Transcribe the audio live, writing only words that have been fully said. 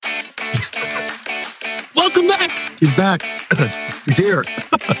Welcome back. He's back. He's here.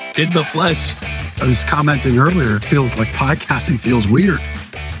 In the flesh. I was commenting earlier, it feels like podcasting feels weird.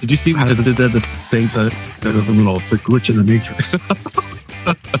 Did you see I did that at the same time? That was it's a glitch in the matrix.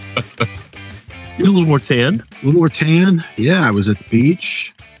 You're a little more tan. A little more tan. Yeah, I was at the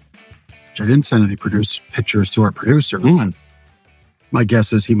beach. Which I didn't send any pictures to our producer. My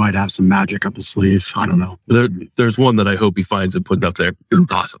guess is he might have some magic up his sleeve. I don't know. There's one that I hope he finds and puts up there.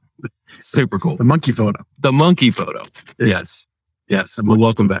 It's awesome. Super cool. The monkey photo. The monkey photo. Yes. Well,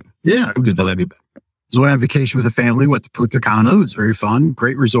 welcome back. Yeah. Good to have you back. So I went on vacation with the family, went to Punta Cana. It was very fun.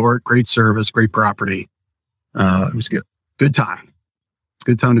 Great resort, great service, great property. It was good. Good time. It's a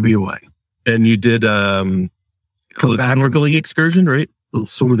good time to be away. And you did a snorkeling excursion, right?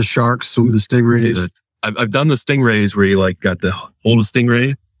 Swim with the sharks, swim with the stingrays. I've done the stingrays where you got to hold a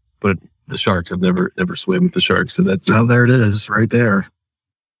stingray, but the sharks, I've never swam with the sharks. So that's there it is, right there.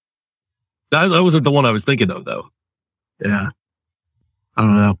 That wasn't the one I was thinking of, though. Yeah.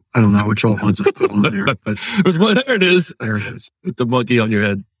 I don't know which ones I put on there, but there it is. There it is. With the monkey on your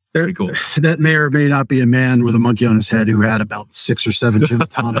head. Very cool. That may or may not be a man with a monkey on his head who had about 6 or 7 gin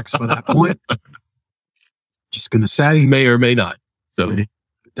tonics by that point. Just going to say. May or may not. So it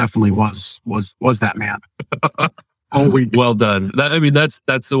definitely was that man. All week. Well done.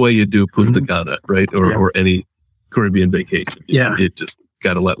 That's the way you do Punta Cana, right? Or any Caribbean vacation. Yeah. You just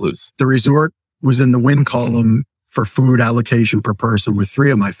got to let loose. The resort was in the win column for food allocation per person with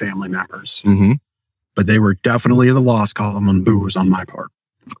 3 of my family members. Mm-hmm. But they were definitely in the loss column on booze on my part.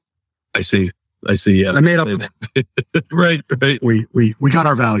 I see. Yeah. I made up. Right. We got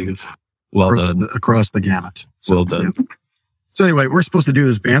our values. Well done. Across the gamut. So, well done. Yeah. So anyway, we're supposed to do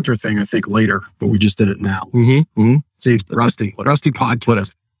this banter thing, I think, later, but we just did it now. Mm-hmm. See, Rusty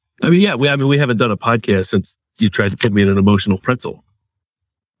podcast. We haven't done a podcast since you tried to put me in an emotional pretzel.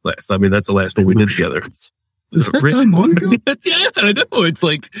 That's the last one we did together. Is that long ago? Yeah, I know. It's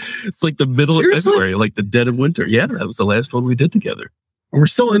like the middle of February, like the dead of winter. Yeah, that was the last one we did together. And we're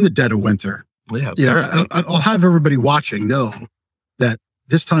still in the dead of winter. Yeah. I'll have everybody watching know that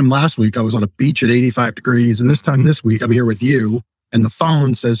this time last week I was on a beach at 85 degrees, and this time this week I'm here with you, and the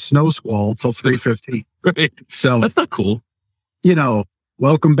phone says snow squall till 3:15. Right. So that's not cool.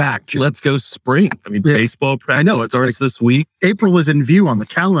 Welcome back, Jim. Let's go spring. Baseball practice starts this week. April is in view on the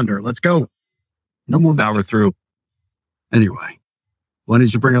calendar. Let's go. No more power through. Anyway, why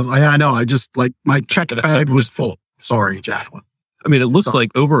did you bring up? I know. I just my check bag was full. Sorry, Jacqueline. It looks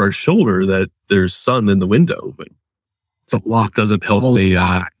like over our shoulder that there's sun in the window, but it's a lot. It doesn't help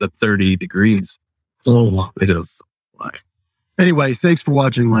the 30 degrees. It's a little lot. It is. Anyway, thanks for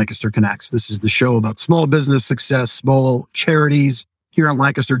watching Lancaster Connects. This is the show about small business success, small charities here on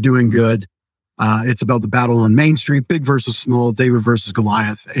Lancaster doing good. It's about the battle on Main Street, big versus small, David versus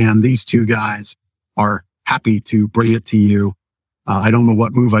Goliath. And these two guys are happy to bring it to you. I don't know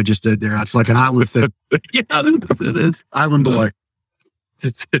what move I just did there. That's like an island thing. Yeah, it is. Island Boy.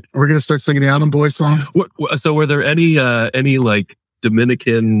 We're going to start singing the Island Boy song. So were there any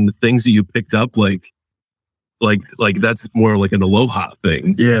Dominican things that you picked up? Like that's more like an aloha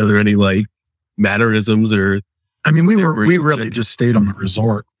thing. Yeah. Are there any mannerisms or? We really just stayed on the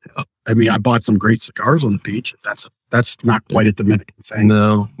resort. I bought some great cigars on the beach. That's not quite a Dominican thing.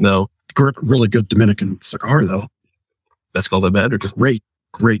 No. Really good Dominican cigar though. That's all that matters.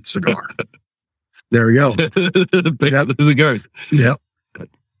 Great cigar. There we go. The cigars. Yep.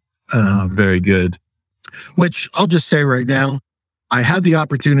 Very good. Which I'll just say right now, I had the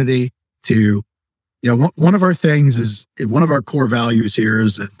opportunity to, one of our things is, one of our core values here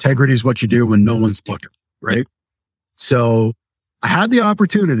is integrity is what you do when no one's looking, right? So I had the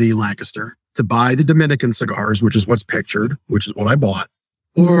opportunity, Lancaster, to buy the Dominican cigars, which is what's pictured, which is what I bought,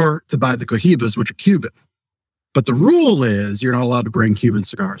 or to buy the Cohibas, which are Cuban. But the rule is you're not allowed to bring Cuban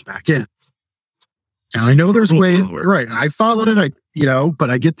cigars back in. And I know there's ways, right? I followed it, but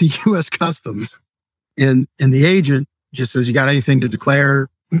I get to U.S. Customs and the agent just says, you got anything to declare?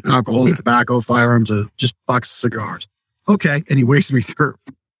 Alcohol, tobacco, firearms, just box of cigars. Okay. And he wastes me through.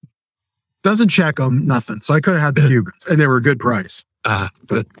 Doesn't check them, nothing. So I could have had the Cubans and they were a good price.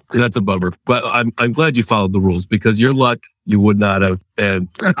 But that's a bummer. But I'm glad you followed the rules because your luck, you would not have. And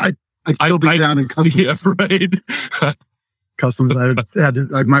I'd still be down in Customs. Yeah, right. Customs. I had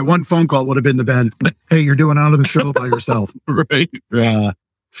to, my one phone call would have been to Ben. Hey, you're doing out of the show by yourself. Right.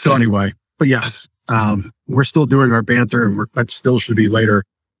 So anyway, but yes, we're still doing our banter and that still should be later.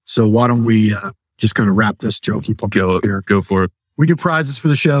 So why don't we just kind of wrap this jokey up here? Go for it. We do prizes for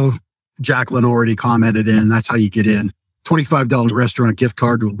the show. Jacqueline already commented in. That's how you get in. $25 restaurant gift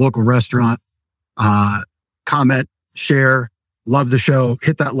card to a local restaurant. Comment, share, love the show.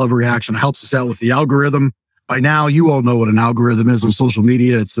 Hit that love reaction. It helps us out with the algorithm. By now, you all know what an algorithm is on social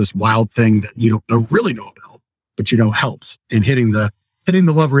media. It's this wild thing that you don't really know about, but helps. And hitting the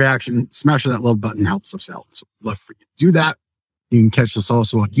love reaction, smashing that love button helps us out. So I'd love for you to do that. You can catch us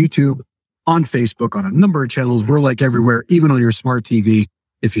also on YouTube, on Facebook, on a number of channels. We're like everywhere, even on your smart TV.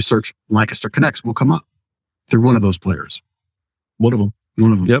 If you search Lancaster Connects, we'll come up. They're one of those players. One of them.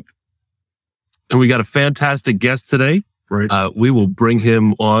 Yep. And we got a fantastic guest today. Right. We will bring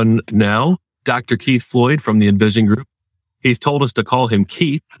him on now. Dr. Keith Floyd from the Envision Group. He's told us to call him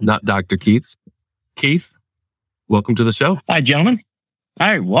Keith, not Dr. Keith. Keith, welcome to the show. Hi, gentlemen.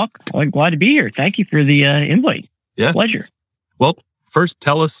 Hi, I'm glad to be here. Thank you for the invite. Yeah. Pleasure. Well, first,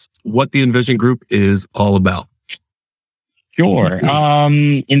 tell us what the Envision Group is all about. Sure.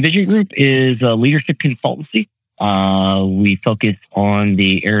 Envision Group is a leadership consultancy. We focus on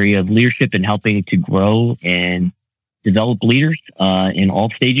the area of leadership and helping to grow and develop leaders in all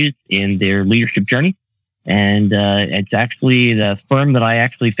stages in their leadership journey. And it's actually the firm that I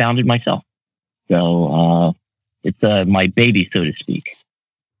actually founded myself. So it's my baby, so to speak.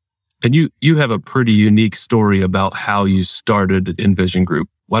 And you have a pretty unique story about how you started Envision Group.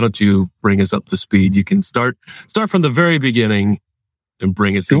 Why don't you bring us up to speed? You can start from the very beginning and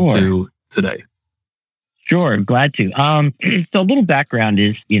bring us into today. Sure, glad to. So a little background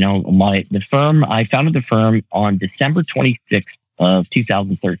is, I founded the firm on December 26th of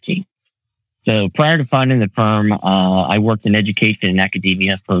 2013. So prior to founding the firm, I worked in education and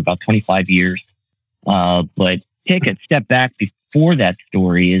academia for about 25 years. But take a step back before that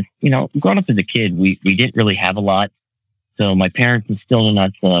story is, growing up as a kid, we didn't really have a lot. So my parents instilled in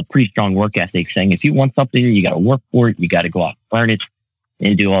us a pretty strong work ethic, saying if you want something, you got to work for it, you got to go out and learn it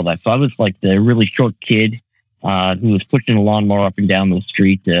and do all that. So I was like the really short kid who was pushing a lawnmower up and down the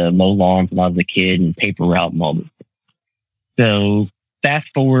street to mow lawns when I was a kid and paper route and all this. So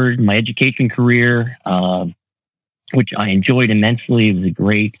fast forward my education career, which I enjoyed immensely. It was a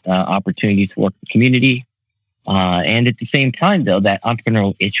great opportunity to work in the community. And at the same time, though, that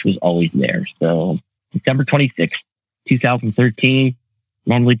entrepreneurial itch was always there. So December 26th, 2013,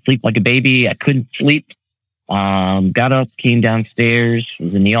 normally sleep like a baby. I couldn't sleep. Got up, came downstairs,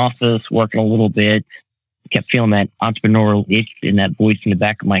 was in the office, working a little bit. Kept feeling that entrepreneurial itch and that voice in the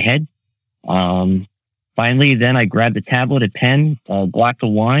back of my head. Finally, then I grabbed a tablet, a pen, a glass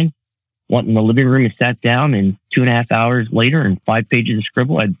of wine, went in the living room and sat down. And 2.5 hours later and 5 pages of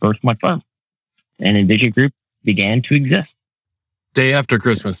scribble, I'd birthed my firm. And Envision Group began to exist. Day after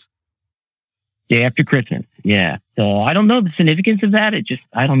Christmas. Day after Christmas. Yeah. So I don't know the significance of that.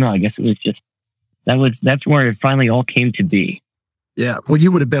 I don't know. I guess it was just, that's where it finally all came to be. Yeah. Well,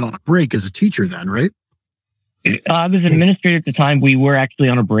 you would have been on a break as a teacher then, right? I was an administrator at the time. We were actually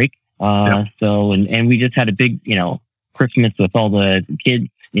on a break. So, and we just had a big, Christmas with all the kids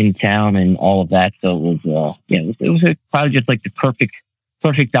in town and all of that. So it was, it was probably just like the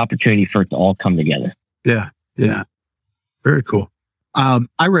perfect opportunity for it to all come together. Yeah. Yeah. Very cool. I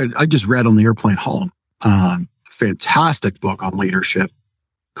just read on the airplane home, a fantastic book on leadership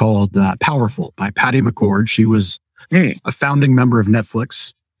called Powerful by Patty McCord. She was a founding member of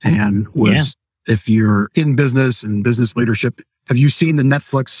Netflix and was, if you're in business and business leadership, have you seen the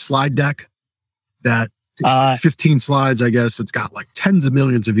Netflix slide deck? That 15 slides, I guess. It's got like tens of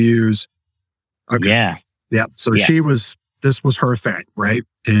millions of views. Okay. Yeah. Yeah. So this was her thing, right?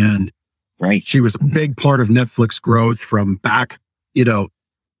 And right. She was a big part of Netflix growth from back,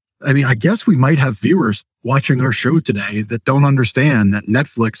 I guess we might have viewers watching our show today that don't understand that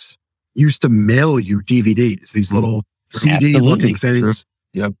Netflix used to mail you DVDs, these little CD looking things.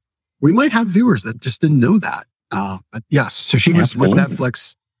 Sure. Yep. We might have viewers that just didn't know that. But yes, so she was with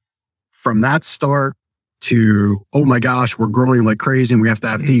Netflix from that start to, oh my gosh, we're growing like crazy and we have to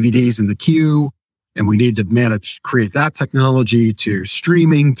have DVDs in the queue and we need to create that technology, to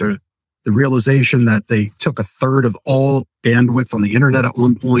streaming, to the realization that they took 1/3 of all bandwidth on the internet at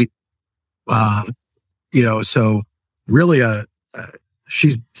one point. So really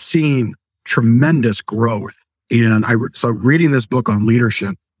she's seen tremendous growth. And so reading this book on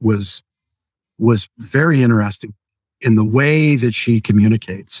leadership was very interesting in the way that she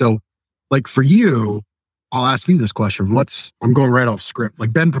communicates. So like for you, I'll ask you this question. I'm going right off script.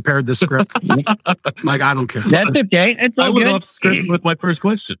 Like Ben prepared this script. Like, I don't care. That's okay. It's all I went off script with my first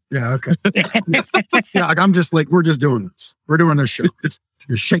question. Yeah. Okay. Yeah. Like I'm just like, we're just doing this. We're doing this show. Just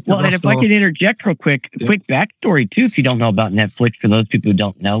shake the Well, and if I could interject real quick, quick backstory too, if you don't know about Netflix, for those people who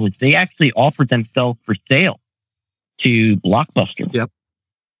don't know, is they actually offered themselves for sale to Blockbuster. Yep.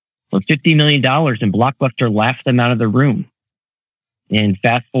 For $50 million, and Blockbuster laughed them out of the room. And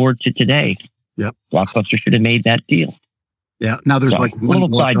fast forward to today. Yep. Blockbuster should have made that deal. Yeah. Now there's like one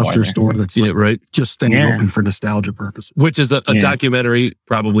Blockbuster store that's like just staying open for nostalgia purposes. Which is a documentary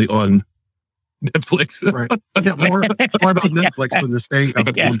probably on Netflix. Right. Yeah, more about Netflix than the staying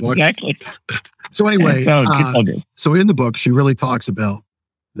open. Exactly. So anyway, so in the book, she really talks about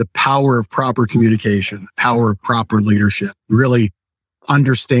the power of proper communication, the power of proper leadership, really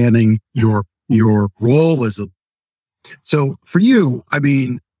understanding your role as a. So for you, I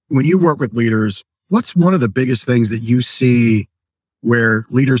mean, when you work with leaders, what's one of the biggest things that you see where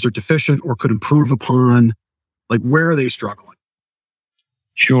leaders are deficient or could improve upon? Like, where are they struggling?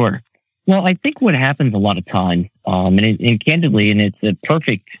 Sure. Well, I think what happens a lot of times, and candidly, and it's a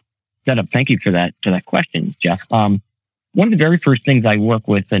perfect setup. Thank you for that question, Jeff. One of the very first things I work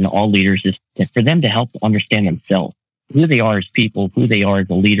with in all leaders is for them to help understand themselves, who they are as people, who they are as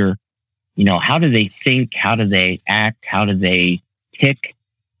a leader. You know, how do they think? How do they act? How do they tick?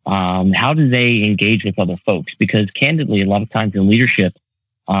 How do they engage with other folks? Because candidly, a lot of times in leadership,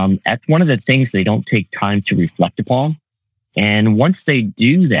 that's one of the things they don't take time to reflect upon. And once they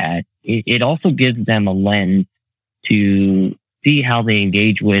do that, it also gives them a lens to see how they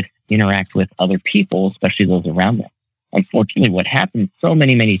interact with other people, especially those around them. Unfortunately, what happens so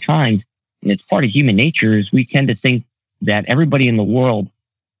many times, and it's part of human nature, is we tend to think that everybody in the world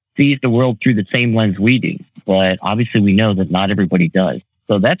sees the world through the same lens we do. But obviously, we know that not everybody does.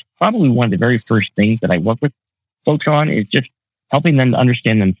 So that's probably one of the very first things that I work with folks on, is just helping them to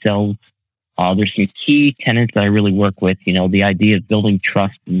understand themselves. There's some key tenets that I really work with, the idea of building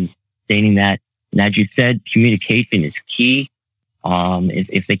trust and stating that. And as you said, communication is key.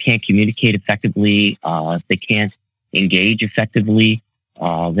 If they can't communicate effectively, if they can't engage effectively,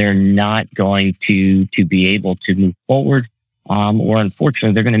 they're not going to be able to move forward. Or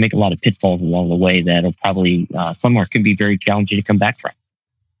unfortunately, they're going to make a lot of pitfalls along the way that'll probably somewhere can be very challenging to come back from.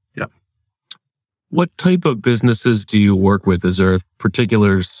 What type of businesses do you work with? Is there a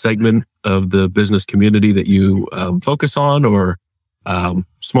particular segment of the business community that you focus on, or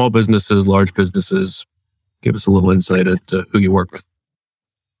small businesses, large businesses? Give us a little insight into who you work with.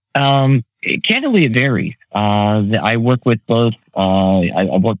 Candidly, it varies. I work with both. I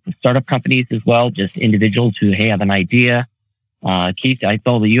work with startup companies as well, just individuals who have an idea. Keith, I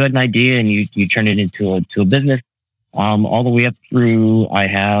saw that you had an idea and you turned it into a business. All the way up through, I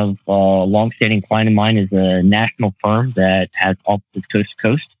have a longstanding client of mine is a national firm that has offices coast to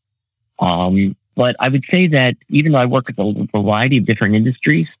coast. But I would say that even though I work with a variety of different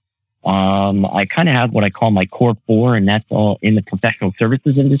industries, I kind of have what I call my core four, and that's all in the professional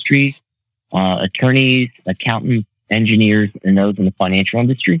services industries, attorneys, accountants, engineers, and those in the financial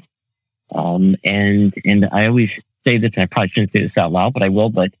industry. And I always say this, and I probably shouldn't say this out loud, but I will.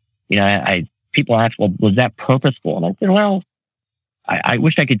 But people ask, well, was that purposeful? And I said, well, I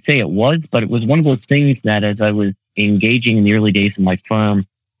wish I could say it was, but it was one of those things that as I was engaging in the early days of my firm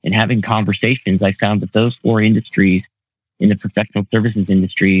and having conversations, I found that those four industries in the professional services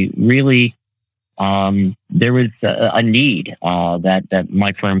industry really, there was a need that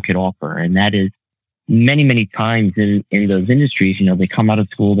my firm could offer. And that is many times in those industries, they come out of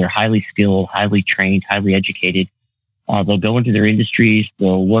school, they're highly skilled, highly trained, highly educated. They'll go into their industries,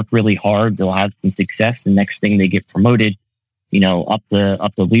 they'll work really hard, they'll have some success. The next thing they get promoted, up the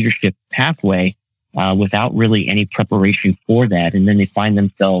leadership pathway, without really any preparation for that. And then they find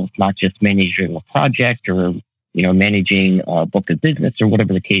themselves not just managing a project or, managing a book of business or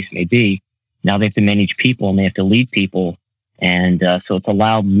whatever the case may be. Now they have to manage people and they have to lead people. And so it's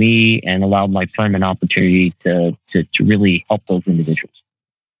allowed me and allowed my firm an opportunity to really help those individuals.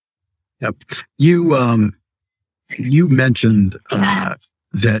 Yep. You mentioned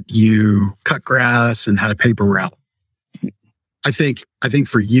that you cut grass and had a paper route. I think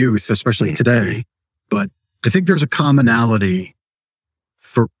for youth, especially today, but I think there's a commonality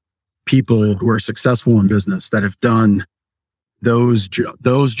for people who are successful in business that have done those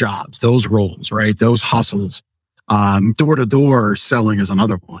jobs, those roles, right? Those hustles. Door to door selling is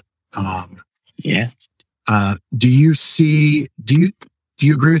another one. Do you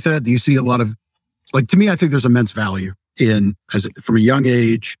agree with that? Do you see a lot of, like, to me, I think there's immense value in, from a young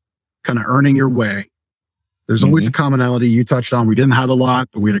age, kind of earning your way. There's always a commonality you touched on. We didn't have a lot,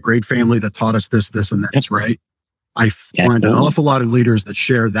 but we had a great family that taught us this, and this, right? I find an awful lot of leaders that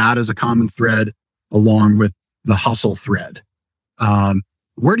share that as a common thread along with the hustle thread.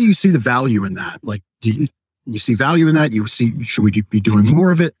 Where do you see the value in that? Like, do you see value in that? Should we be doing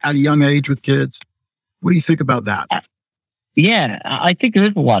more of it at a young age with kids? What do you think about that? Yeah, I think there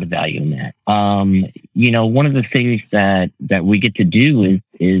is a lot of value in that. One of the things that we get to do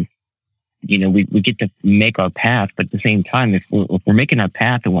is we get to make our path, but at the same time, if we're making our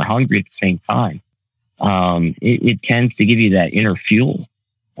path and we're hungry at the same time, it tends to give you that inner fuel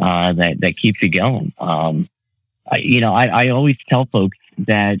that keeps you going. I always tell folks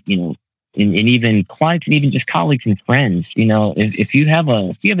that, and even clients and even just colleagues and friends, if you have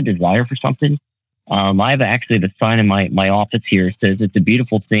a desire for something, I have actually the sign in my office here says it's a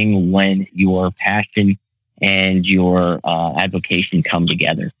beautiful thing when your passion and your advocation come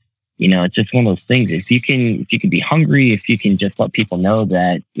together. It's just one of those things. If you can be hungry, if you can just let people know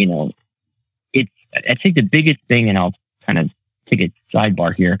that, I think the biggest thing, and I'll kind of take a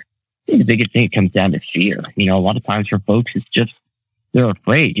sidebar here. I think the biggest thing comes down to fear. A lot of times for folks, it's just they're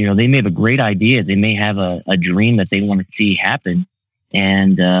afraid. They may have a great idea. They may have a dream that they want to see happen.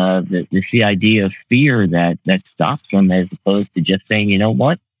 And it's the idea of fear that stops them, as opposed to just saying, you know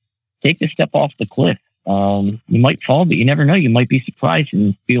what, take the step off the cliff. You might fall, but you never know. You might be surprised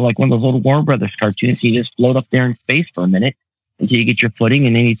and feel like one of those little Warner Brothers cartoons. You just float up there in space for a minute until you get your footing,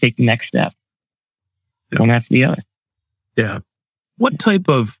 and then you take the next step. Yeah. One after the other. Yeah. What type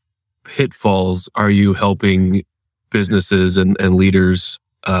of pitfalls are you helping businesses and leaders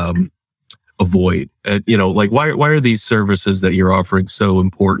avoid? Why are these services that you're offering so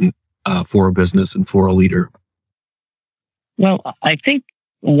important for a business and for a leader? Well, I think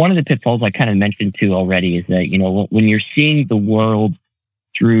one of the pitfalls I kind of mentioned too already is that, when you're seeing the world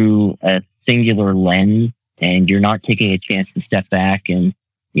through a singular lens and you're not taking a chance to step back and,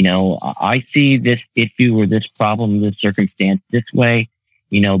 I see this issue or this problem, this circumstance this way.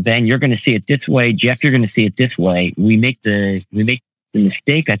 Ben, you're going to see it this way. Jeff, you're going to see it this way. We make the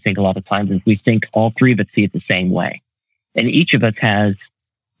mistake, I think, a lot of times is we think all three of us see it the same way. And each of us has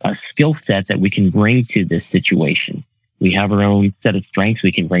a skill set that we can bring to this situation. We have our own set of strengths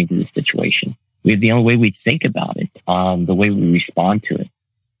we can bring to this situation. We have the own way we think about it, the way we respond to it.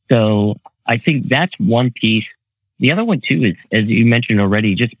 So I think that's one piece. The other one too is, as you mentioned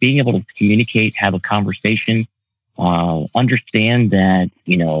already, just being able to communicate, have a conversation, understand that,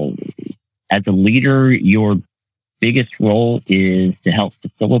 as a leader, your biggest role is to help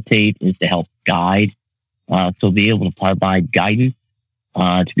facilitate, is to help guide. So be able to provide guidance,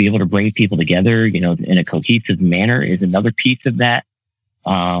 to be able to bring people together, in a cohesive manner is another piece of that.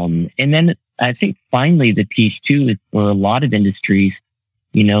 And then I think finally the piece too is for a lot of industries,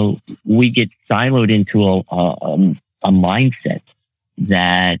 we get siloed into a mindset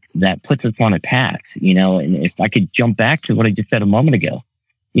that puts us on a path, and if I could jump back to what I just said a moment ago,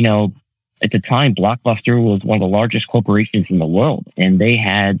 at the time, Blockbuster was one of the largest corporations in the world, and they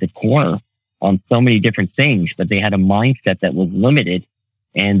had the corner on so many different things, but they had a mindset that was limited,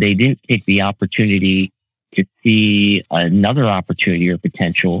 and they didn't take the opportunity to see another opportunity or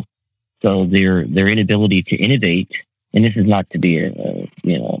potential. So their inability to innovate, and this is not to be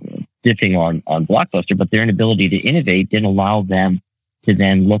diffing on Blockbuster, but their inability to innovate didn't allow them to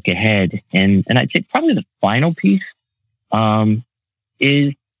then look ahead. And I'd say probably the final piece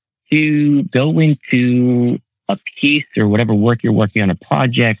is to go into a piece or whatever work you're working on, a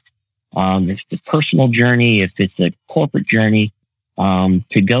project, if it's a personal journey, if it's a corporate journey,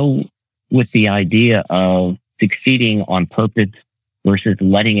 to go with the idea of succeeding on purpose versus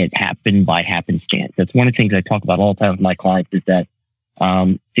letting it happen by happenstance. That's one of the things I talk about all the time with my clients, is that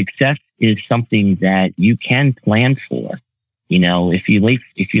success is something that you can plan for. If you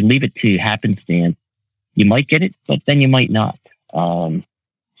leave it to happenstance, you might get it, but then you might not.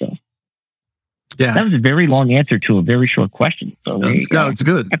 Yeah, that was a very long answer to a very short question. So it's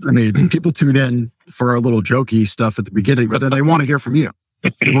good. I mean, people tune in for our little jokey stuff at the beginning, but then they want to hear from you.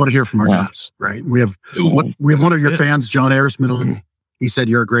 They want to hear from our guests, right? We have one of your fans, John Arisman. He said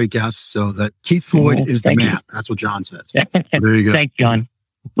you're a great guest, so that Keith Floyd is the man. That's what John says. So there you go. Thanks, John.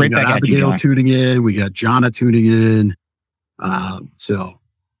 We got Abigail tuning in. We got Jonna tuning in. So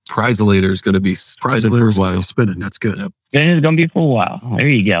Prizelator is going to be spinning for a while. Spinning. That's good. Yep. It's going to be for a while. There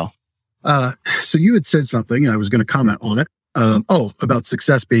you go. So you had said something. I was going to comment on it. About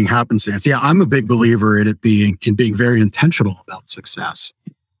success being happenstance. Yeah, I'm a big believer in it being very intentional about success.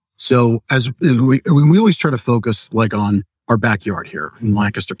 So as we always try to focus like on our backyard here in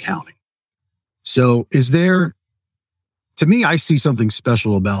Lancaster County. So to me, I see something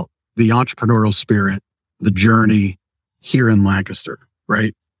special about the entrepreneurial spirit, the journey here in Lancaster,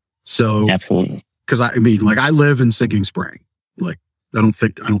 right? So, absolutely. Because I live in Sinking Spring. Like, I don't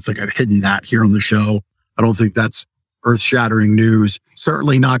think I've hidden that here on the show. I don't think that's earth-shattering news.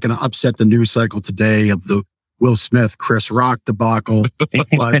 Certainly not going to upset the news cycle today of the Will Smith, Chris Rock debacle.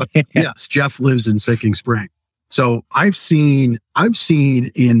 But yes, Jeff lives in Sinking Spring. So I've seen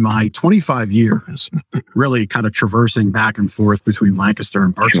in my 25 years, really kind of traversing back and forth between Lancaster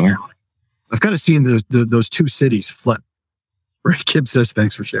and Berks County. I've kind of seen those two cities flip. Right. Kip says,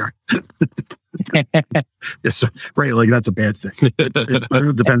 thanks for sharing. Yes, sir. Right. Like that's a bad thing.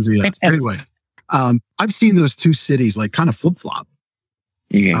 It depends who you ask. Anyway, I've seen those two cities like kind of flip flop.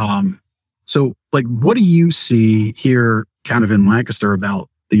 Yeah. So like, what do you see here kind of in Lancaster about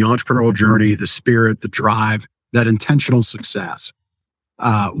the entrepreneurial journey, the spirit, the drive, that intentional success?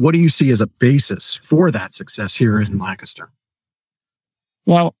 What do you see as a basis for that success here in Lancaster?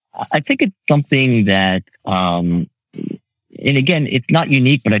 Well, I think it's something that, and again, it's not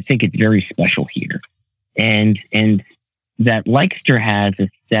unique, but I think it's very special here. And that Lancaster has a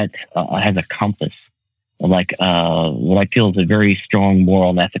compass, like what I feel is a very strong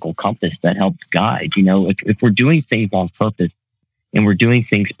moral and ethical compass that helps guide. If we're doing things on purpose and we're doing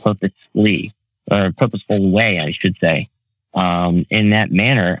things purposefully, or purposeful way, I should say, in that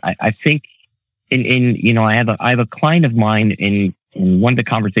manner, I think I have a client of mine in one of the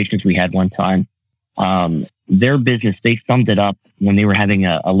conversations we had one time, their business, they summed it up when they were having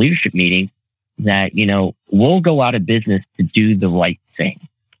a leadership meeting that, we'll go out of business to do the right thing.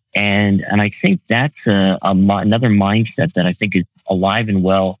 And I think that's another mindset that I think is alive and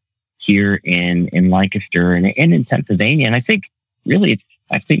well here in Lancaster and in Pennsylvania. And I think really,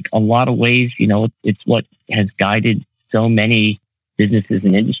 I think a lot of ways, it's what has guided so many businesses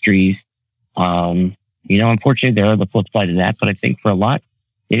and industries. Unfortunately, there are the flip side of that, but I think for a lot,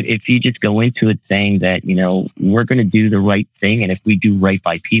 if you just go into it saying that, we're going to do the right thing, and if we do right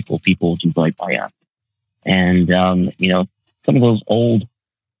by people, people will do right by us. And, some of those old,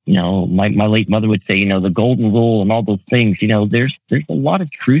 my late mother would say, the golden rule and all those things, there's a lot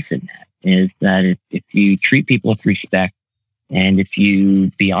of truth in that, is that if you treat people with respect and if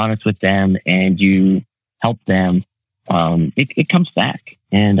you be honest with them and you help them, it comes back.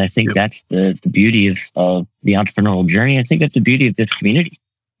 And I think that's the beauty of the entrepreneurial journey. I think that's the beauty of this community.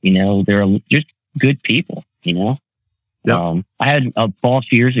 There are just good people, Yep. I had a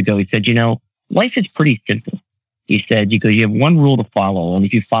boss years ago. He said, life is pretty simple. He said, you have one rule to follow. And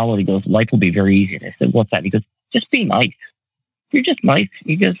if you follow it, he goes, life will be very easy. And I said, what's that? He goes, just be nice. You're just nice.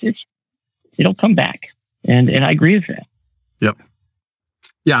 He goes, it'll come back. And I agree with that. Yep.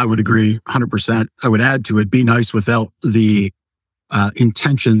 Yeah, I would agree 100%. I would add to it, be nice without the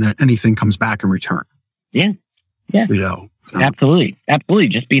intention that anything comes back in return. Yeah. Yeah. Absolutely. Absolutely.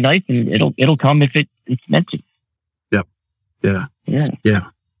 Just be nice and it'll come if it's meant to. Yep. Yeah. Yeah. Yeah.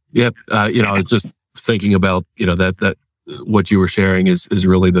 Yep. It's just thinking about, that what you were sharing is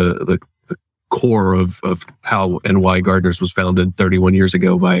really the core of how and why Gardner's was founded 31 years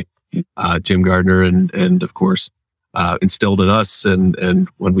ago by Jim Gardner and of course, instilled in us. And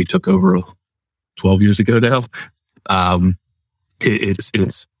when we took over 12 years ago now,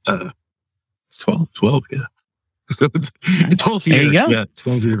 it's 12, yeah. So it's 12 years. There you go. Yeah,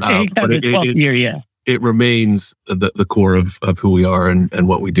 12 years. But it remains the core of who we are and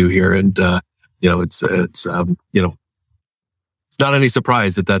what we do here. And, it's not any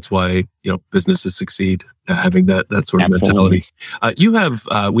surprise that that's why, businesses succeed, having that sort of mentality. You have,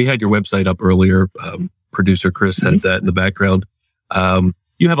 we had your website up earlier. Producer Chris had that in the background.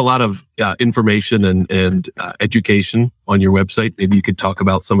 You have a lot of information and education on your website. Maybe you could talk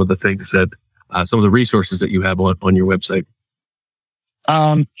about some of the things that, some of the resources that you have on your website.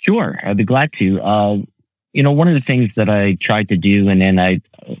 Sure. I'd be glad to. One of the things that I tried to do, and then I,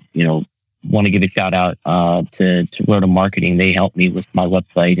 want to give a shout out to Rhoda Marketing. They helped me with my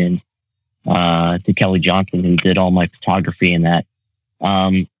website, and to Kelly Johnson, who did all my photography and that.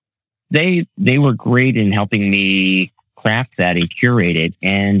 They were great in helping me craft that and curate it.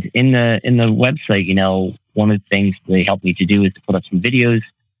 And in the website, one of the things they helped me to do is to put up some videos.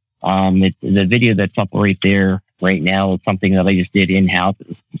 The video that's up right there right now is something that I just did in-house at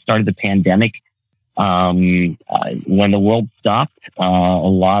the start of the pandemic. When the world stopped, a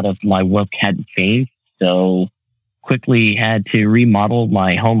lot of my work had to change. So quickly had to remodel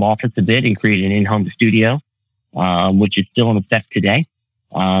my home office a bit and create an in-home studio, which is still in effect today.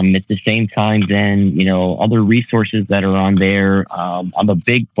 At the same time, then, other resources that are on there. I'm a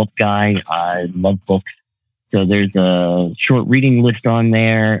big book guy. I love books. So there's a short reading list on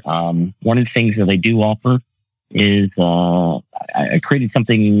there. One of the things that I do offer is I created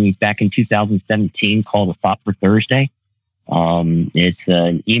something back in 2017 called a Thought for Thursday. It's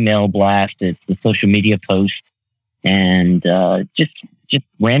an email blast. It's a social media post, and just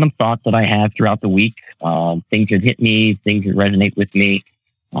random thoughts that I have throughout the week. Things that hit me, things that resonate with me.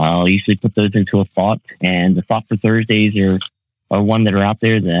 I'll usually put those into a thought, and the Thought for Thursdays are one that are out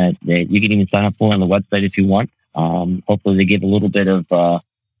there that you can even sign up for on the website if you want. Hopefully they give a little bit of,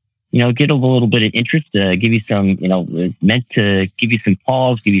 get a little bit of interest, give you some, meant to give you some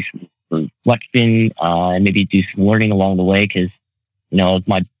pause, give you some reflection, and maybe do some learning along the way. Cause,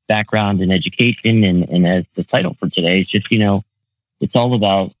 my background in education and as the title for today is just, it's all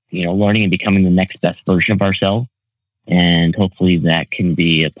about, learning and becoming the next best version of ourselves. And hopefully that can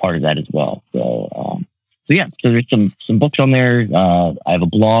be a part of that as well. So there's some books on there. I have a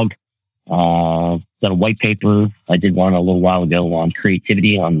blog, got a white paper. I did one a little while ago on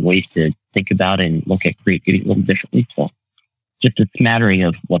creativity, on ways to think about and look at creativity a little differently. So just a smattering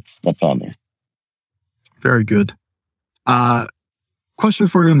of what's on there. Very good. Question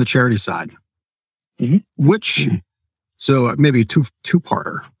for you on the charity side. Mm-hmm. So maybe a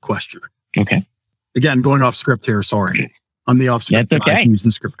two-parter question. Okay. Again, going off script here. Sorry. I'm the off script That's okay. guy. He's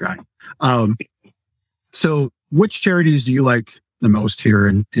the script guy. So which charities do you like the most here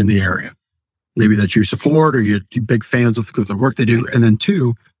in the area? Maybe that you support or you're big fans of the work they do. And then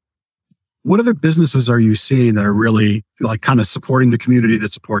two, what other businesses are you seeing that are really like kind of supporting the community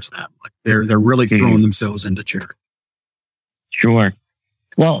that supports them? Like they're really throwing themselves into charity. Sure.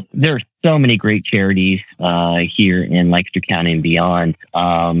 Well, there are so many great charities here in Lancaster County and beyond.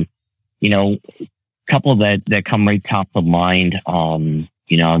 A couple that come right top of mind.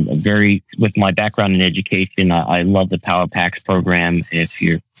 With my background in education, I love the Power Packs program. If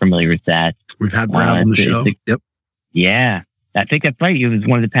you're familiar with that, we've had Brad on the show. Yep. Yeah, I think that's right. He was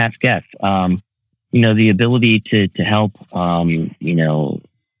one of the past guests. The ability to help,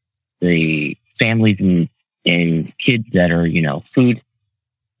 the families and kids that are,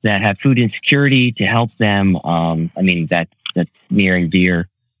 that have food insecurity, to help them. That's near and dear.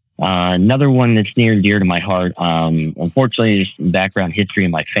 Another one that's near and dear to my heart. Unfortunately, there's some background history in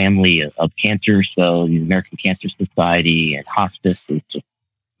my family of cancer. So the American Cancer Society and hospice is just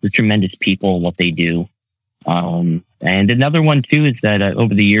the tremendous people, what they do. And another one too is that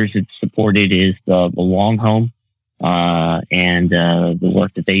over the years it's supported is the Long Home and the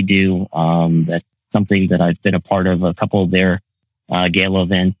work that they do. That's something that I've been a part of a couple of their gala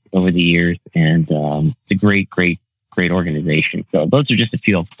events over the years, and it's a great organization. So those are just a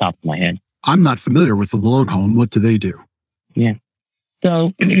few off the top of my head. I'm not familiar with the Long Home. What do they do? Yeah.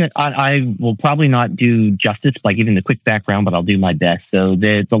 So I will probably not do justice by giving the quick background, but I'll do my best. So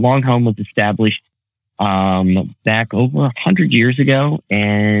the Long Home was established back over 100 years ago,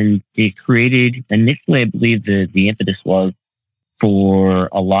 and it created, initially, I believe the impetus was for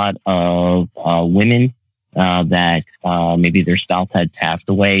a lot of women that maybe their spouse had passed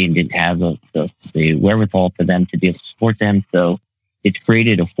away and didn't have the wherewithal for them to be able to support them. So it's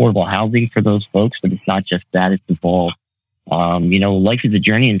created affordable housing for those folks, but it's not just that, it's involved. Life is a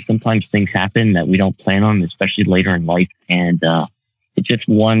journey, and sometimes things happen that we don't plan on, especially later in life. And it's just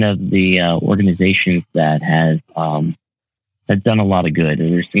one of the organizations that has done a lot of good.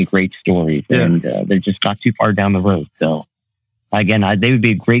 And there's some great stories, and they're just not too far down the road. So again, they would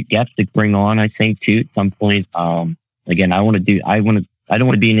be a great guest to bring on, I think, too, at some point. Again, I don't want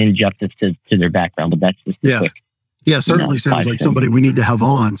to be an injustice to their background, but that's just quick. Yeah, certainly sounds like somebody we need to have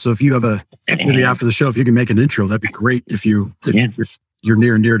on. So if you have maybe after the show, if you can make an intro, that'd be great. If you're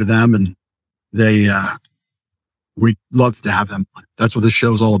near and dear to them, and we'd love to have them. That's what this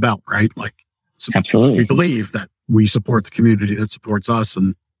show is all about, right? Like, absolutely, we believe that we support the community that supports us,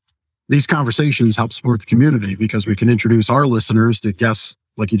 and these conversations help support the community because we can introduce our listeners to guests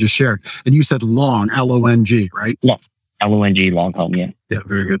like you just shared. And you said Long, L-O-N-G, right? Yeah. L-O-N-G, Long Home, yeah. Yeah,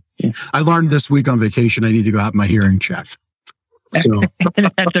 very good. Yeah. I learned this week on vacation I need to go have my hearing checked. So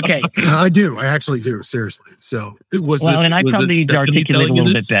that's okay. I do. I actually do. Seriously. So it was. Well, and I probably need to articulate a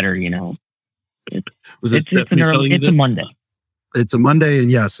little bit better. It's a Monday. It's a Monday, and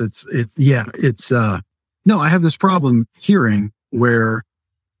yes, it's. No, I have this problem hearing where,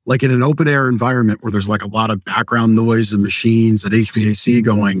 like in an open air environment where there's like a lot of background noise and machines and HVAC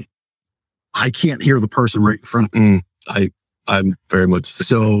going, I can't hear the person right in front of me. I'm very much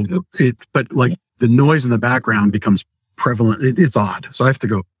so. But like the noise in the background becomes prevalent. It's odd. So I have to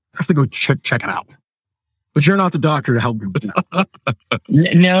go check it out. But you're not the doctor to help me with that.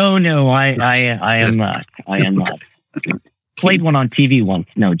 No, I am not. I am not. Played one on TV once.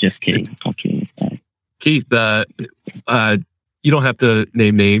 No, just kidding. Okay. Keith, you don't have to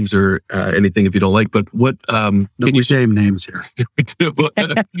name names or anything if you don't like, but what can you name names here? We do.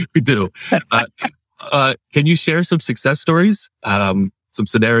 We do. Can you share some success stories, some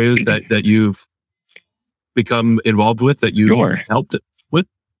scenarios that you've become involved with, that you've helped with?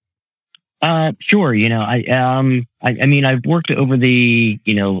 Sure. I mean, I've worked over the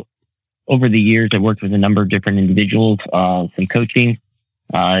years. I've worked with a number of different individuals, some coaching.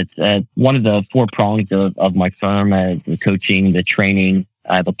 It's one of the 4 prongs of my firm: the coaching, the training,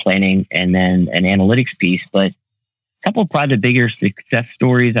 the planning, and then an analytics piece. But couple of probably the bigger success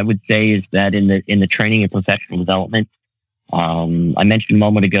stories I would say is that in the training and professional development, I mentioned a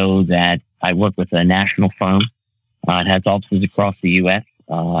moment ago that I work with a national firm. It has offices across the U.S.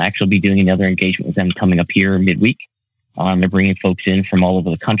 I'll actually be doing another engagement with them coming up here midweek. They're bringing folks in from all over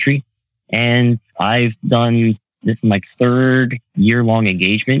the country. And I've done, this is my third year-long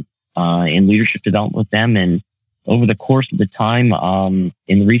engagement in leadership development with them. And over the course of the time,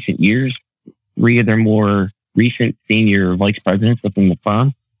 in recent years, 3 of their more recent senior vice presidents within the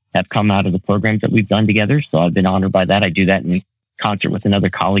firm have come out of the programs that we've done together. So I've been honored by that. I do that in concert with another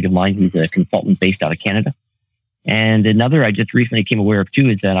colleague of mine who's a consultant based out of Canada. And another I just recently came aware of too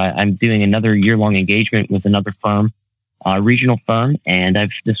is that I'm doing another year-long engagement with another firm, regional firm, and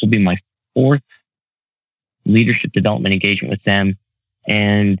this will be my 4th leadership development engagement with them.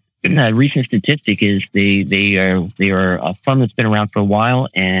 And a recent statistic is they are a firm that's been around for a while,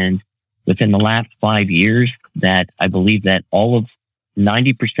 and within the last 5 years, that I believe that all of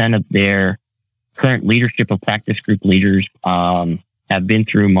 90% of their current leadership of practice group leaders have been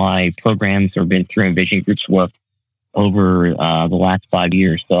through my programs or been through Envision Group's work over the last 5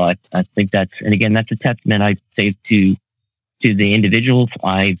 years. So I think that's a testament I'd say to the individuals.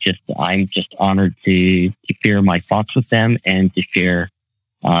 I'm just honored to share my thoughts with them and to share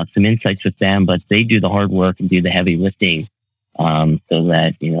some insights with them, but they do the hard work and do the heavy lifting. So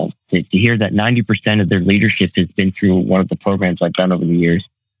that, to hear that 90% of their leadership has been through one of the programs I've done over the years,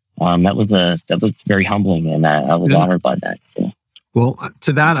 that was very humbling, and I was honored by that. So. Well,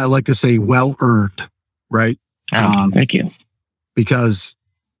 to that, I like to say well earned, right? Thank you. Because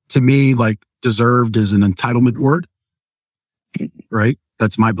to me, like, deserved is an entitlement word, right?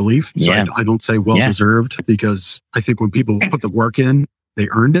 That's my belief. So yeah. I don't say well deserved, because I think when people put the work in, they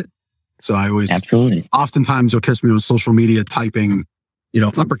earned it. So I always, absolutely. Oftentimes you'll catch me on social media typing,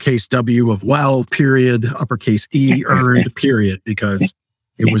 uppercase W of well, period, uppercase E, earned, period, because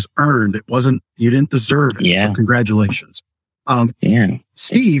it was earned. It wasn't, you didn't deserve it. Yeah. So congratulations.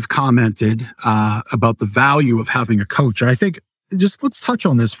 Steve commented about the value of having a coach. And I think just let's touch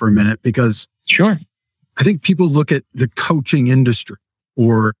on this for a minute, because sure, I think people look at the coaching industry,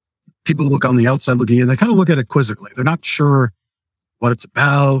 or people look on the outside looking in, they kind of look at it quizzically. They're not sure what it's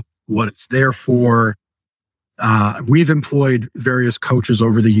about, what it's there for. We've employed various coaches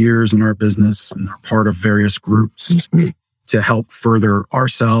over the years in our business and are part of various groups to help further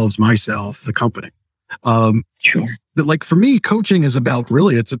ourselves, myself, the company. Sure. But like for me, coaching is about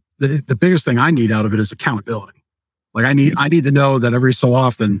really, the biggest thing I need out of it is accountability. Like I need to know that every so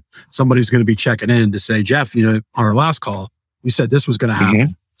often somebody's going to be checking in to say, Jeff, on our last call, you said this was going to happen.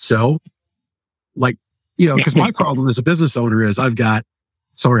 Mm-hmm. So because my problem as a business owner is I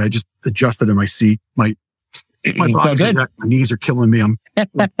just adjusted in my seat. My body's wrecked. My knees are killing me. I'm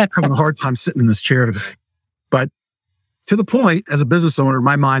having a hard time sitting in this chair today. But to the point, as a business owner,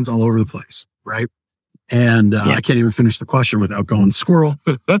 my mind's all over the place, right? And I can't even finish the question without going squirrel.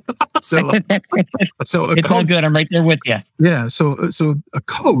 So it's all good. I'm right there with you. Yeah. So a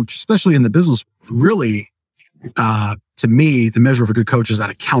coach, especially in the business, really, to me, the measure of a good coach is that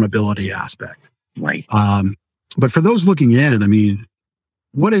accountability aspect. Right. But for those looking in, I mean,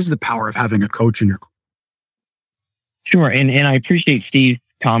 what is the power of having a coach in your? Sure. And I appreciate Steve's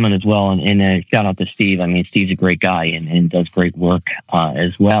comment as well. And shout out to Steve. I mean, Steve's a great guy and does great work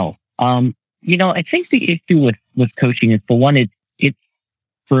as well. I think the issue with coaching is, for one, it's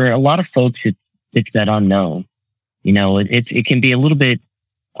for a lot of folks, it's that unknown. It can be a little bit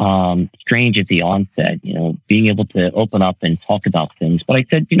strange at the onset, being able to open up and talk about things. But I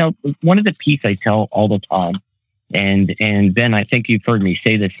said, one of the pieces I tell all the time, and Ben, I think you've heard me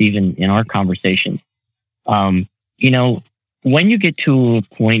say this even in our conversations. When you get to a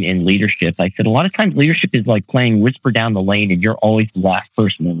point in leadership, I said a lot of times leadership is like playing whisper down the lane, and you're always the last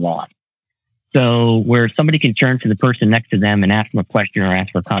person in line. So where somebody can turn to the person next to them and ask them a question or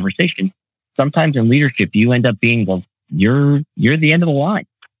ask for a conversation, sometimes in leadership, you end up being you're the end of the line.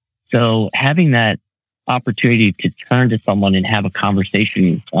 So having that opportunity to turn to someone and have a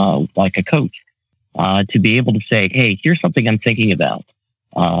conversation, like a coach, to be able to say, hey, here's something I'm thinking about.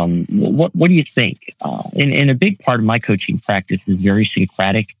 What do you think? And a big part of my coaching practice is very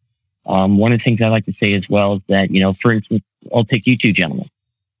syncretic. One of the things I like to say as well is that, for instance, I'll take you two gentlemen.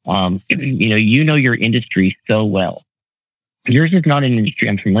 Your industry so well. Yours is not an industry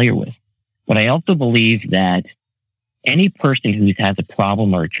I'm familiar with, but I also believe that any person who has a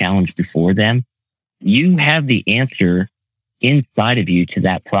problem or a challenge before them, you have the answer inside of you to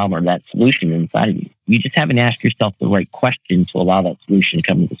that problem or that solution inside of you. You just haven't asked yourself the right question to allow that solution to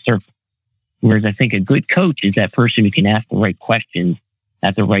come to the surface. Whereas I think a good coach is that person who can ask the right questions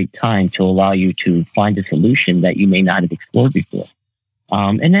at the right time to allow you to find a solution that you may not have explored before.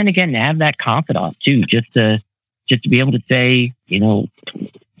 And then again, to have that confidant too, just to be able to say,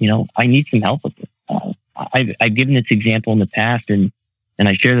 I need some help with this. I've given this example in the past, and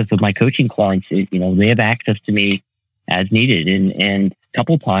I share this with my coaching clients. They have access to me as needed. And a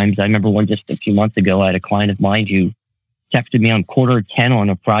couple of times, I remember one just a few months ago, I had a client of mine who texted me on 9:45 on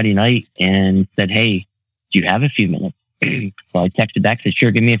a Friday night and said, "Hey, do you have a few minutes?" So I texted back, said,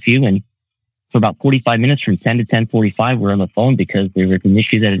 "Sure, give me a few." And for about 45 minutes, from 10 to 10:45, we're on the phone because there was an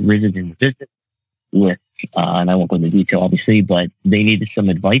issue that had arisen in the business with, and I won't go into detail, obviously, but they needed some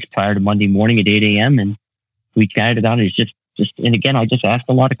advice prior to Monday morning at 8 a.m. And we chatted about it. It's just, and again, I just asked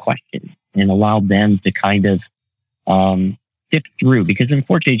a lot of questions and allowed them to kind of sift through, because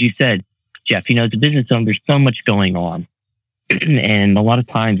unfortunately, as you said, Jeff, as a business owner, there's so much going on. And a lot of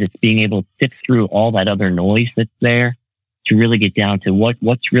times it's being able to sift through all that other noise that's there to really get down to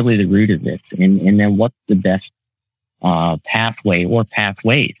what's really the root of this, and then what's the best pathway or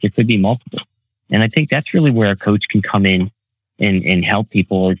pathways. There could be multiple. And I think that's really where a coach can come in and help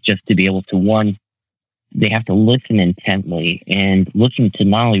people, is just to be able to, one, they have to listen intently and listen to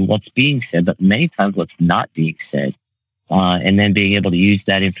not only what's being said, but many times what's not being said. And then being able to use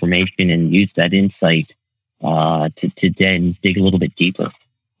that information and use that insight to then dig a little bit deeper.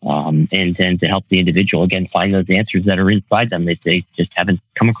 And then to help the individual, again, find those answers that are inside them that they just haven't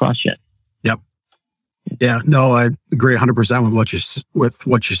come across yet. Yep. Yeah, no, I agree 100% with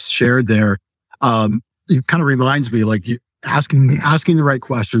what you shared there. It kind of reminds me, like, you asking the right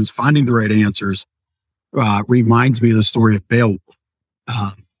questions, finding the right answers, reminds me of the story of Beowulf.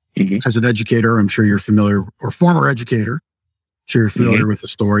 As an educator, I'm sure you're familiar, or former educator, I'm sure you're familiar with the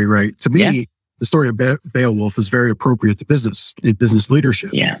story, right? To me, the story of Beowulf is very appropriate to business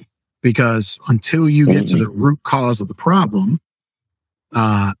leadership. Yeah. Because until you get to the root cause of the problem,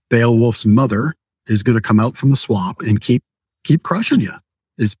 Beowulf's mother is going to come out from the swamp and keep crushing you.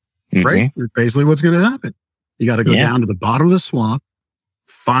 Right? Basically what's going to happen. You got to go down to the bottom of the swamp,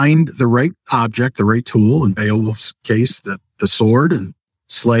 find the right object, the right tool, in Beowulf's case, the sword, and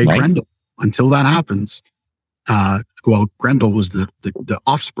slay Grendel. Until that happens, Grendel was the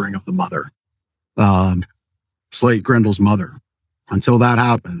offspring of the mother. Slay Grendel's mother. Until that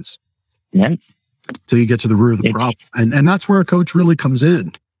happens, till you get to the root of the problem. And that's where a coach really comes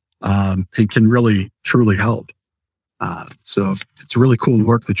in. It can really, truly help. So it's really cool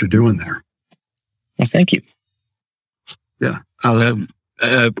work that you're doing there. Well, thank you. Yeah.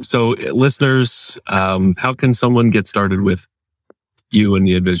 So listeners, how can someone get started with you and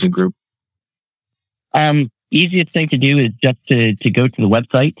the Envision Group? Easiest thing to do is just to go to the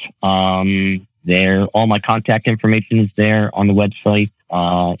website. There, all my contact information is there on the website.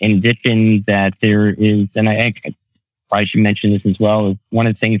 In addition, that there is, and I probably should mention this as well, is one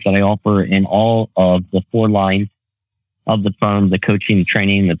of the things that I offer in all of the 4 lines of the firm, the coaching, the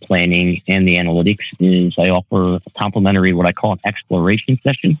training, the planning, and the analytics, is I offer a complimentary, what I call an exploration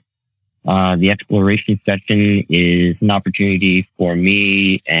session. The exploration session is an opportunity for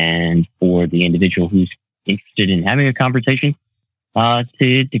me and for the individual who's interested in having a conversation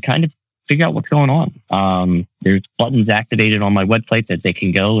to kind of figure out what's going on. There's buttons activated on my website that they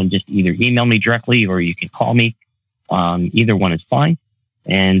can go and just either email me directly, or you can call me. Either one is fine.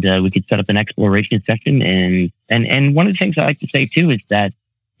 And we could set up an exploration session. And one of the things I like to say too is that,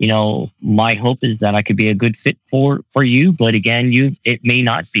 my hope is that I could be a good fit for you. But again, it may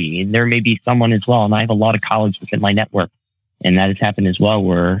not be. And there may be someone as well. And I have a lot of colleagues within my network. And that has happened as well,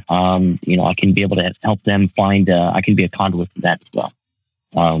 where, I can be able to help them find, I can be a conduit for that as well.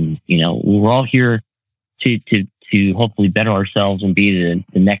 We're all here to hopefully better ourselves and be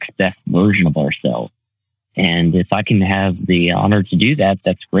the next best version of ourselves. And if I can have the honor to do that,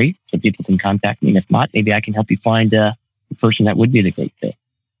 that's great. So people can contact me. And if not, maybe I can help you find the person that would be the great fit.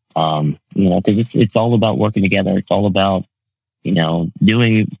 Because it's all about working together. It's all about,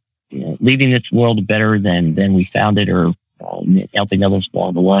 leaving this world better than we found it, or helping others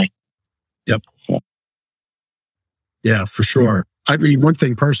along the way. Yep. Yeah, for sure. I mean, one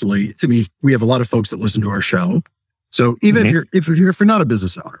thing personally, we have a lot of folks that listen to our show. So even if you're not a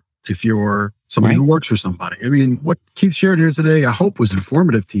business owner, if you're somebody who works for somebody, what Keith shared here today, I hope was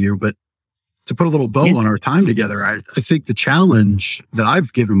informative to you, but to put a little bow on our time together, I think the challenge that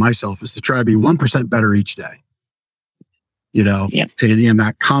I've given myself is to try to be 1% better each day, and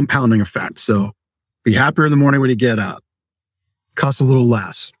that compounding effect. So be happier in the morning when you get up, cuss a little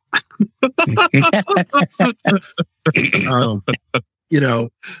less,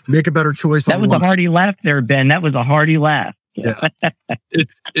 make a better choice. That was a hearty laugh there, Ben. That was a hearty laugh. Yeah.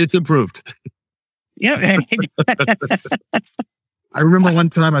 It's improved. Yeah. I remember one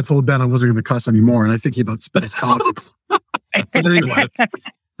time I told Ben I wasn't going to cuss anymore, and I think he about spit his coffee. But anyway,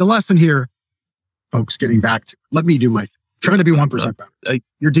 the lesson here, folks, getting back to, let me do my thing. Trying to be 1% better.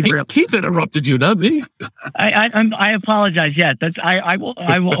 You're derailed. Keith interrupted you, not me. I apologize. Yeah, I will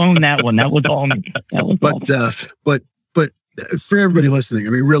own that one. That was all me. But for everybody listening, I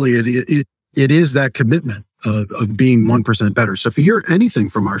mean, really, it is that commitment of being 1% better. So if you hear anything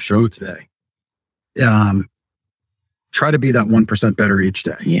from our show today, try to be that 1% better each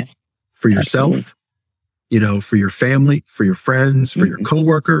day. Yeah. For yourself, for your family, for your friends, for your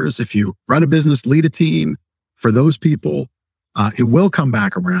coworkers. If you run a business, lead a team, for those people, it will come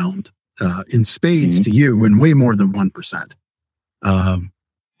back around in spades to you in way more than 1%. And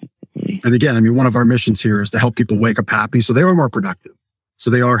again, I mean, one of our missions here is to help people wake up happy so they are more productive.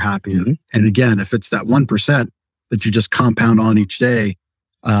 So they are happy. And again, if it's that 1% that you just compound on each day,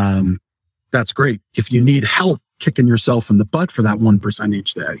 that's great. If you need help kicking yourself in the butt for that 1%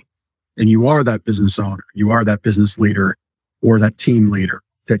 each day, and you are that business owner, you are that business leader or that team leader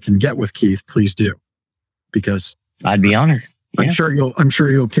that can get with Keith, please do. Because I'd be honored. I'm sure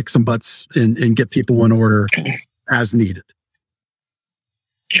you'll kick some butts and get people in order as needed.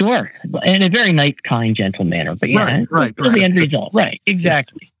 Sure, in a very nice, kind, gentle manner. But right. The end result, right?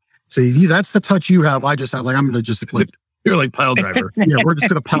 Exactly. See, that's the touch you have. I just have I'm going to just like you're like pile driver. Yeah, we're just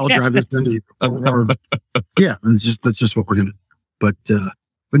going to pile drive this into you. Yeah, that's just what we're going to do.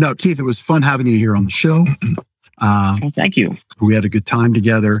 But no, Keith, it was fun having you here on the show. Thank you. We had a good time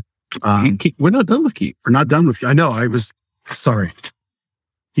together. We're not done with Keith. We're not done with Keith. I know. I was sorry.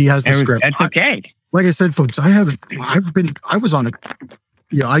 He has the script. That's okay. Like I said, folks, I was on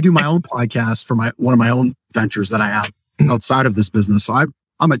I do my own podcast for one of my own ventures that I have outside of this business. So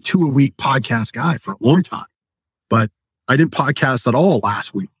I'm a 2-a-week podcast guy for a long time, but I didn't podcast at all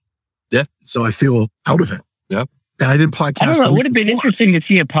last week. Yeah. So I feel out of it. Yeah. And I didn't podcast. I don't know. It would have been interesting to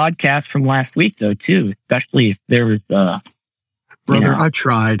see a podcast from last week though, too, especially if there was, brother, I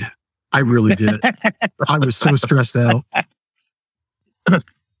tried. I really did. I was so stressed out.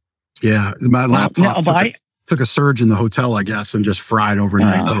 Yeah. My laptop took a surge in the hotel, I guess, and just fried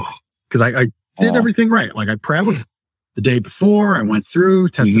overnight. Because I did everything right. Like I prepped the day before. I went through,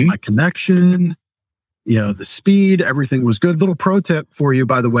 tested my connection, the speed, everything was good. Little pro tip for you,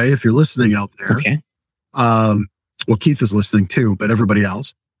 by the way, if you're listening out there. Okay. Well, Keith is listening too, but everybody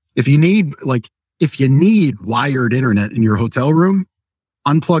else. If you need wired internet in your hotel room,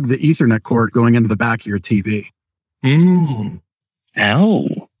 unplug the Ethernet cord going into the back of your TV.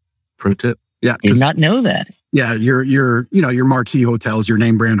 Oh. Pro tip. Yeah. Did not know that. Yeah. Your marquee hotels, your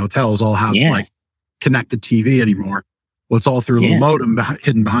name brand hotels all have connected TV anymore. Well, it's all through a little modem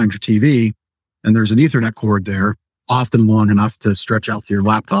hidden behind your TV. And there's an Ethernet cord there, often long enough to stretch out to your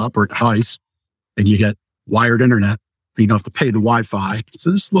laptop or device. And you get wired internet. You don't have to pay the Wi-Fi.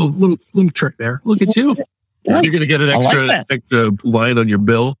 So this little trick there. Look at you. You're going to get an extra line on your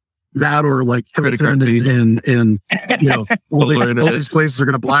bill. That or like Hilton and all these places are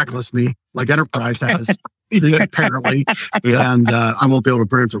going to blacklist me like Enterprise has apparently. And I won't be able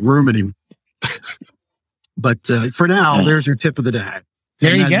to rent a room anymore. But for now, there's your tip of the day.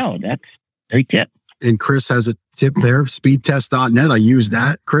 There you go. That's a great tip. And Chris has a tip there, speedtest.net. I used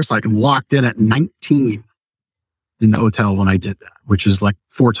that. Chris, I locked in at 19 in the hotel when I did that, which is like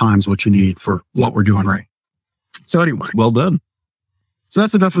 4 times what you need for what we're doing right. So anyway. Well done. So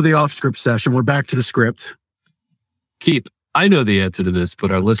that's enough of the off-script session. We're back to the script. Keith, I know the answer to this,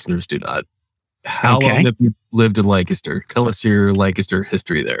 but our listeners do not. How long have you lived in Lancaster? Tell us your Lancaster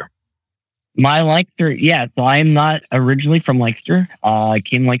history there. My Lancaster, so I'm not originally from Lancaster. I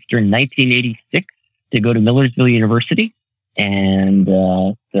came to Lancaster in 1986 to go to Millersville University. And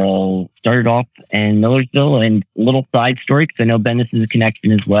so started off in Millersville, and a little side story, because I know Ben, this is a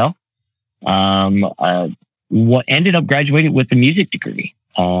connection as well. What ended up graduating with a music degree.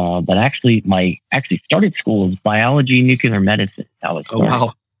 But actually started school as biology, nuclear medicine. Oh,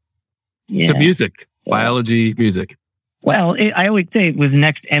 wow. Yeah. So music, biology, music. Well, I always say it was the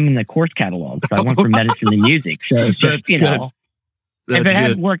next M in the course catalog. So I went from medicine to music. So it's just, if it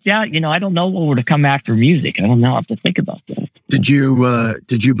hadn't worked out, I don't know what would have come after music. I don't know. I have to think about that. Did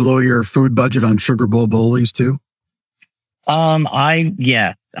you blow your food budget on Sugar Bowl bowlies too? I'm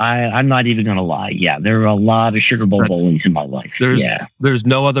not even going to lie. Yeah, there are a lot of Sugar Bowl bowlings in my life. There's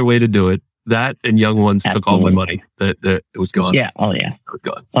no other way to do it. That and Young Ones took all my money. That it was gone. Yeah. Oh, yeah. It was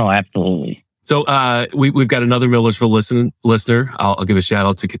gone. Oh, absolutely. So we've got another Millersville listener. I'll give a shout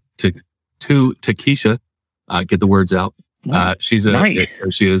out to Keisha. Get the words out. She is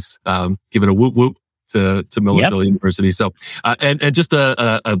giving a whoop whoop to Millersville University. So and just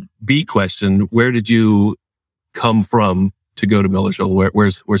a B question: where did you come from to go to Milledgeville?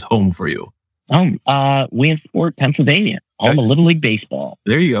 Where's home for you? Williamsport, Pennsylvania. Home of Little League Baseball.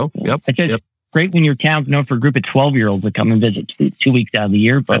 There you go. Yep. It's just great when your town's known for a group of 12-year-olds that come and visit 2 weeks out of the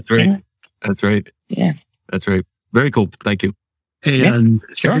year. But, that's right. That's right. Yeah. That's right. Very cool. Thank you. And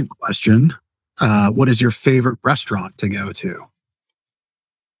second question, what is your favorite restaurant to go to?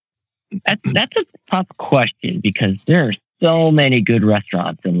 That's a tough question because there are so many good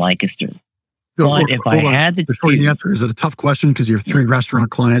restaurants in Lancaster. But if I had to before you answer, is it a tough question because you have 3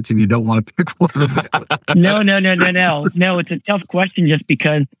 restaurant clients and you don't want to pick one of them? No. No, it's a tough question just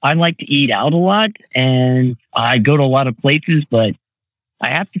because I like to eat out a lot and I go to a lot of places. But I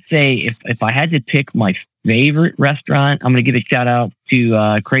have to say, if I had to pick my favorite restaurant, I'm going to give a shout out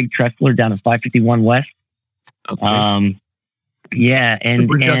to Craig Tressler down at 551 West. Okay. Yeah, and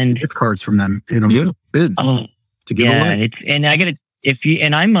gift cards from them in a bid to give away.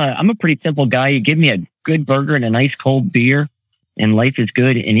 I'm a pretty simple guy. You give me a good burger and a nice cold beer, and life is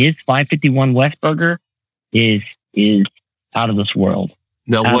good. And his 551 West burger is out of this world.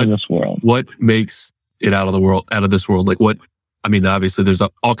 Now, what makes it out of this world? Like what? I mean, obviously, there's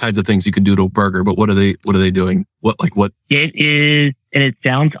all kinds of things you can do to a burger, but what are they doing? What? It is, and it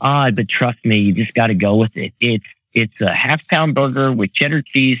sounds odd, but trust me, you just got to go with it. It's a half-pound burger with cheddar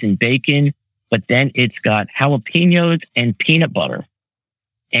cheese and bacon, but then it's got jalapenos and peanut butter.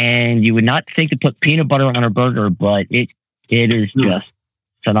 And you would not think to put peanut butter on a burger, but it is just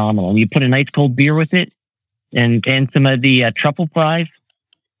phenomenal. You put a nice cold beer with it, and some of the truffle fries.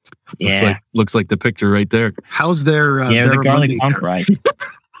 Looks like the picture right there. How's their the garlic pump fries?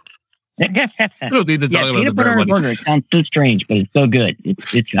 I don't need to talk about peanut butter on a burger. It sounds so strange, but it's so good.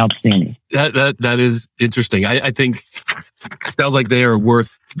 It's outstanding. That is interesting. I think it sounds like they are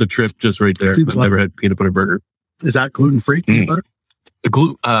worth the trip just right there. I've never had peanut butter burger. Is that gluten-free peanut butter?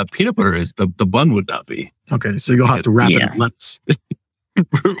 Peanut butter is. The bun would not be. Okay, so you'll have to wrap it in lettuce.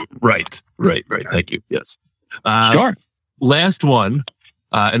 Right. Thank you. Yes. Sure. Last one,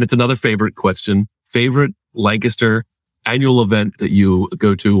 and it's another favorite question. Favorite Lancaster annual event that you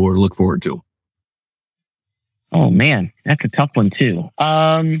go to or look forward to? Oh man, that's a tough one too.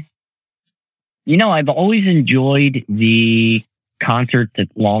 I've always enjoyed the concerts at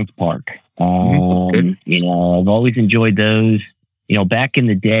Longs Park. I've always enjoyed those. Back in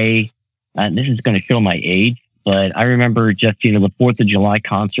the day, this is going to show my age, but I remember just, the 4th of July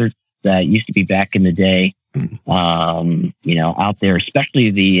concerts that used to be back in the day, out there, especially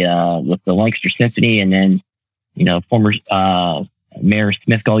with the Lancaster Symphony. And then, former Mayor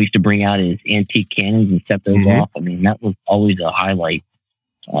Smithgall used to bring out his antique cannons and set those off. I mean, that was always a highlight.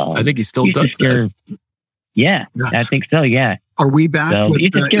 I think he still does that. Yeah, I think so. Yeah. Are we back? So he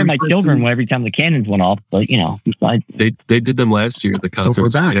used to scare my children every time the cannons went off. But besides, they did them last year. The concerts. So we're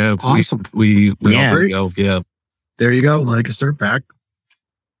back. Yeah, awesome. We all go. Yeah. There you go, Lancaster back.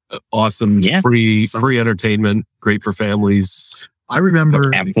 Awesome. Yeah. Free entertainment. Great for families. I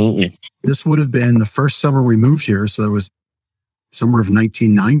remember. Absolutely. This would have been the first summer we moved here, so it was summer of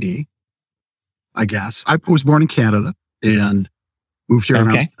 1990. I guess I was born in Canada and moved here when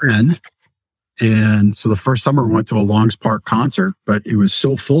I was 10. And so the first summer we went to a Longs Park concert, but it was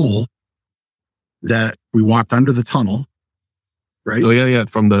so full that we walked under the tunnel, right? Oh, yeah.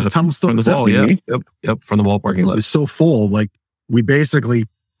 From the tunnel still from the wall, Yep. From the wall parking lot. It was so full, like we basically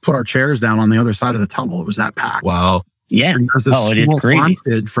put our chairs down on the other side of the tunnel. It was that packed. Wow. Yeah. And there's this it is crazy.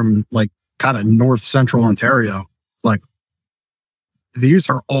 Kid from like kind of north central Ontario. Like these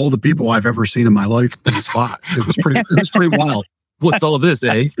are all the people I've ever seen in my life in the spot. It was pretty wild. What's all of this,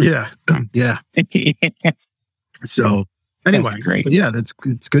 eh? Yeah. So anyway, great. It's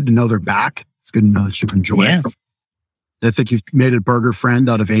good to know they're back. It's good to know that you enjoy it. I think you've made a burger friend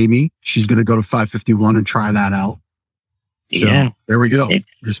out of Amy. She's going to go to 551 and try that out. So there we go.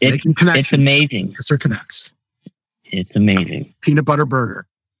 Just making connections. It's amazing. Lancaster connects. It's amazing. Peanut butter burger.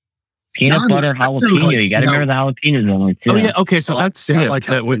 Peanut butter jalapeno. Like, you got to remember the jalapenos on it too. Oh yeah. Okay. So that's I like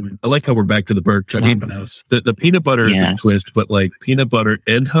how we're back to the burger. I mean, the peanut butter is a twist, but like peanut butter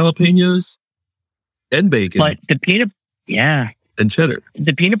and jalapenos and bacon. But the peanut, and cheddar.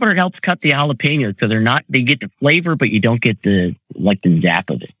 The peanut butter helps cut the jalapenos, so they get the flavor, but you don't get the zap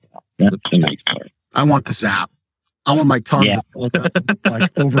of it. That's the nice part. I want the zap. I want my tongue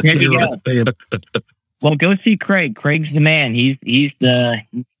like over here. Well, go see Craig. Craig's the man. He's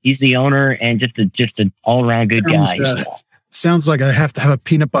the owner and just an all around good guy. Sounds like I have to have a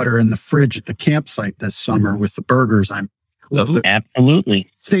peanut butter in the fridge at the campsite this summer with the burgers. Absolutely.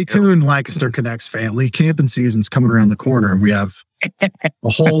 Stay tuned, Lancaster Connects family. Camping season's coming around the corner, and we have a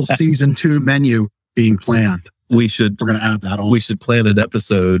whole season 2 menu being planned. We're going to add that on. We should plan an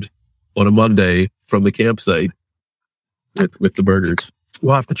episode on a Monday from the campsite with the burgers.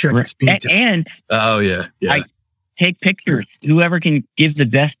 We'll have to check the speed test. And Oh yeah. I take pictures. Whoever can give the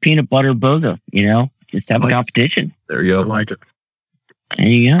best peanut butter burger, just have a competition. There you I go. like it. There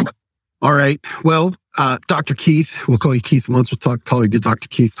you go. All right. Well, Dr. Keith, we'll call you Keith once. We'll call you Dr.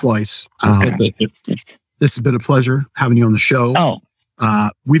 Keith twice. This has been a pleasure having you on the show. Oh,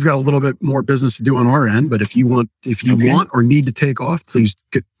 We've got a little bit more business to do on our end, but if you want or need to take off, please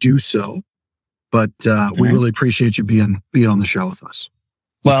do so. But we really appreciate you being on the show with us.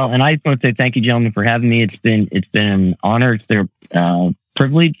 well, and I just want to say thank you, gentlemen, for having me. It's been an honor. It's been a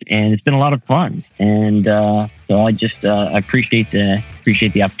privilege, and it's been a lot of fun. And so I just I appreciate the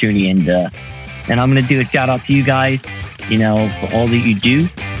opportunity, and I'm going to do a shout out to you guys, for all that you do,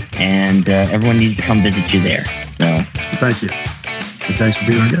 and everyone needs to come visit you there. So Thank you. And thanks for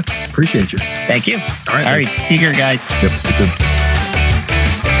being our guest. Appreciate you. thank you. All right. All right, see you guys. Yep.